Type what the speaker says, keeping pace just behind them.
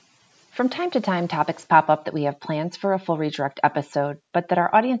From time to time, topics pop up that we have plans for a full redirect episode, but that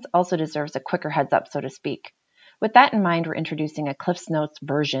our audience also deserves a quicker heads up, so to speak. With that in mind, we're introducing a Cliff's Notes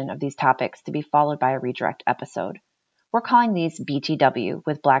version of these topics to be followed by a redirect episode. We're calling these BTW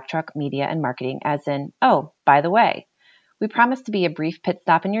with BlackTruck Media and Marketing, as in, oh, by the way. We promise to be a brief pit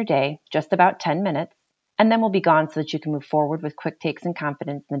stop in your day, just about 10 minutes, and then we'll be gone so that you can move forward with quick takes and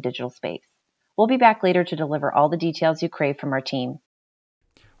confidence in the digital space. We'll be back later to deliver all the details you crave from our team.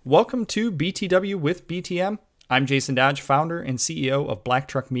 Welcome to BTW with BTM. I'm Jason Dodge, founder and CEO of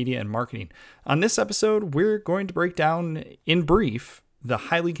BlackTruck Media and Marketing. On this episode, we're going to break down, in brief, the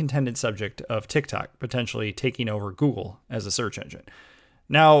highly contended subject of TikTok potentially taking over Google as a search engine.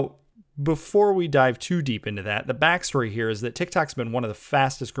 Now, before we dive too deep into that, the backstory here is that TikTok's been one of the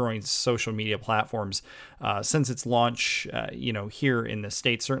fastest growing social media platforms since its launch, here in the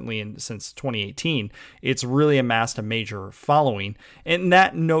States, certainly since 2018. It's really amassed a major following, and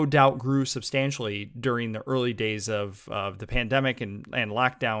that no doubt grew substantially during the early days of the pandemic and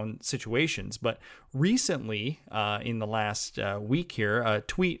lockdown situations. But recently, in the last week here, a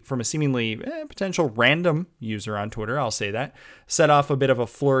tweet from a seemingly potential random user on Twitter, I'll say that, set off a bit of a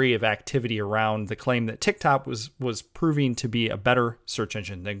flurry of activity around the claim that TikTok was proving to be a better search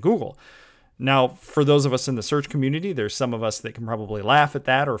engine than Google. Now, for those of us in the search community, there's some of us that can probably laugh at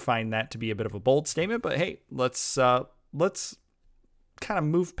that or find that to be a bit of a bold statement. But hey, let's kind of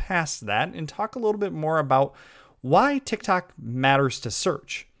move past that and talk a little bit more about why TikTok matters to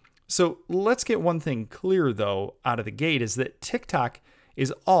search. So let's get one thing clear, though, out of the gate, is that TikTok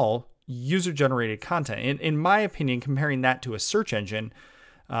is all user-generated content. In my opinion, comparing that to a search engine,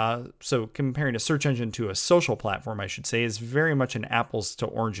 so comparing a search engine to a social platform, I should say, is very much an apples to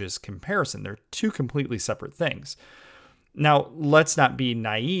oranges comparison. They're two completely separate things. Now, let's not be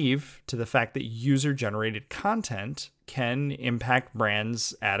naive to the fact that user-generated content can impact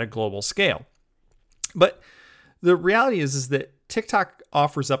brands at a global scale. But the reality is that TikTok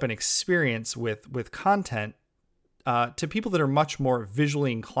offers up an experience with content to people that are much more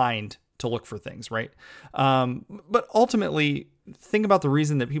visually inclined to look for things, right? But ultimately, think about the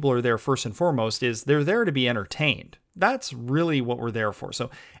reason that people are there first and foremost is they're there to be entertained. That's really what we're there for.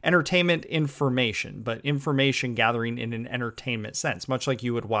 So entertainment, information, but information gathering in an entertainment sense, much like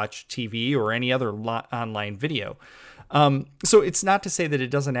you would watch TV or any other online video. So it's not to say that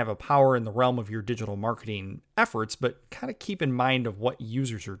it doesn't have a power in the realm of your digital marketing efforts, but kind of keep in mind of what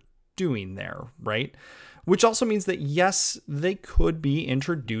users are doing there, right? Which also means that yes, they could be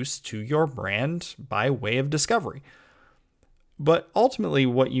introduced to your brand by way of discovery. But ultimately,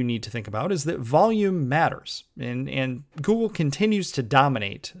 what you need to think about is that volume matters, and Google continues to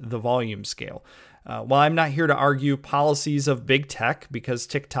dominate the volume scale. While I'm not here to argue policies of big tech, because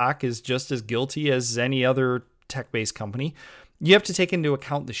TikTok is just as guilty as any other tech-based company, you have to take into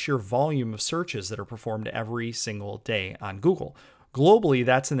account the sheer volume of searches that are performed every single day on Google. Globally,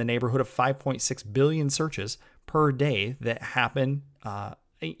 that's in the neighborhood of 5.6 billion searches per day that happen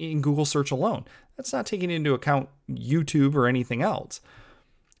in Google search alone. That's not taking into account YouTube or anything else.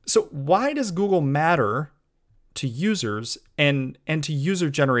 So why does Google matter to users and to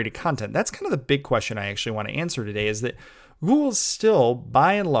user-generated content? That's kind of the big question I actually want to answer today, is that Google is still,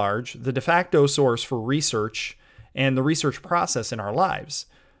 by and large, the de facto source for research and the research process in our lives.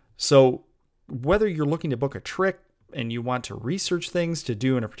 So whether you're looking to book a trip and you want to research things to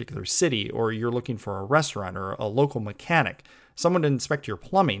do in a particular city, or you're looking for a restaurant or a local mechanic, someone to inspect your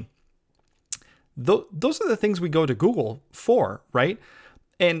plumbing, those are the things we go to Google for, right?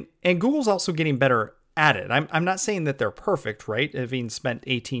 And Google's also getting better at it. I'm not saying that they're perfect, right? Having spent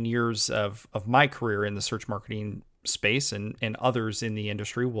 18 years of my career in the search marketing space, and others in the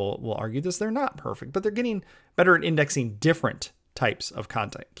industry will argue this, they're not perfect, but they're getting better at indexing different types of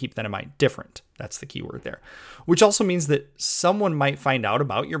content. Keep that in mind. Different. That's the key word there. Which also means that someone might find out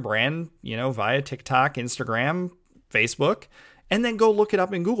about your brand, via TikTok, Instagram, Facebook, and then go look it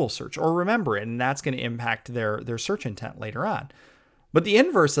up in Google search or remember it. And that's going to impact their search intent later on. But the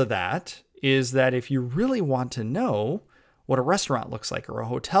inverse of that is that if you really want to know what a restaurant looks like or a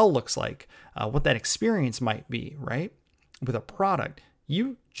hotel looks like, what that experience might be, right? With a product,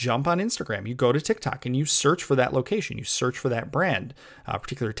 you jump on Instagram, you go to TikTok, and you search for that location, you search for that brand,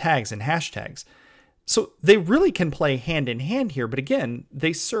 particular tags and hashtags. So they really can play hand in hand here, but again,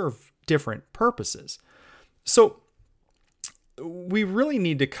 they serve different purposes. So we really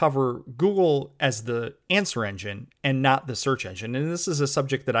need to cover Google as the answer engine and not the search engine. And this is a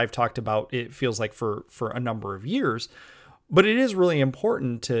subject that I've talked about, it feels like, for a number of years. But it is really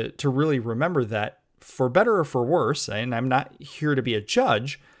important to really remember that, for better or for worse, and I'm not here to be a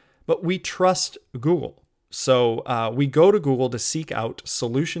judge, but we trust Google. So we go to Google to seek out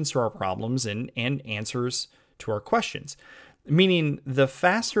solutions to our problems and answers to our questions. Meaning the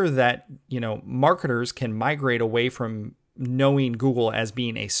faster that, marketers can migrate away from knowing Google as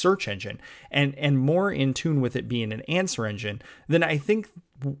being a search engine and more in tune with it being an answer engine, then I think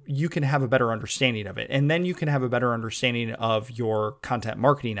you can have a better understanding of it. And then you can have a better understanding of your content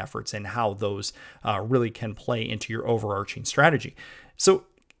marketing efforts and how those really can play into your overarching strategy. So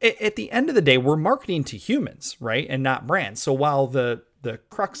at the end of the day, we're marketing to humans, right? And not brands. So while the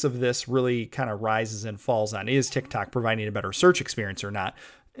crux of this really kind of rises and falls on, is TikTok providing a better search experience or not?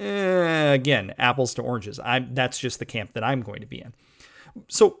 Again, apples to oranges. That's just the camp that I'm going to be in.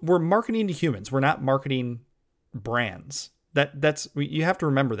 So we're marketing to humans. We're not marketing brands. That's you have to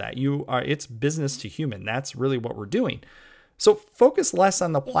remember that it's business to human. That's really what we're doing. So focus less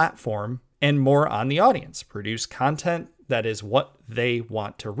on the platform and more on the audience. Produce content that is what they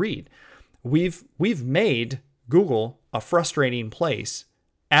want to read. We've made Google a frustrating place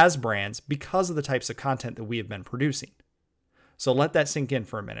as brands because of the types of content that we have been producing. So let that sink in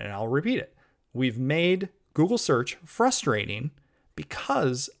for a minute, and I'll repeat it. We've made Google search frustrating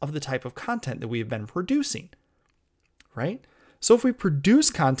because of the type of content that we have been producing, right? So if we produce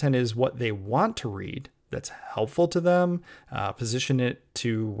content is what they want to read, that's helpful to them, position it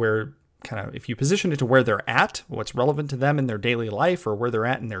to where if you position it to where they're at, what's relevant to them in their daily life or where they're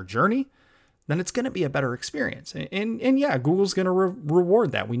at in their journey, then it's going to be a better experience. And yeah, Google's going to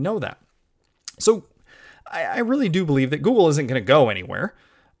reward that. We know that. So I really do believe that Google isn't going to go anywhere.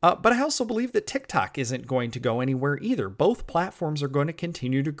 But I also believe that TikTok isn't going to go anywhere either. Both platforms are going to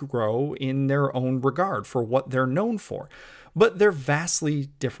continue to grow in their own regard for what they're known for. But they're vastly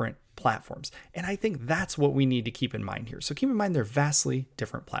different platforms. And I think that's what we need to keep in mind here. So keep in mind they're vastly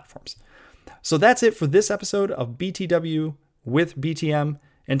different platforms. So that's it for this episode of BTW with BTM.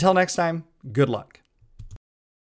 Until next time, good luck.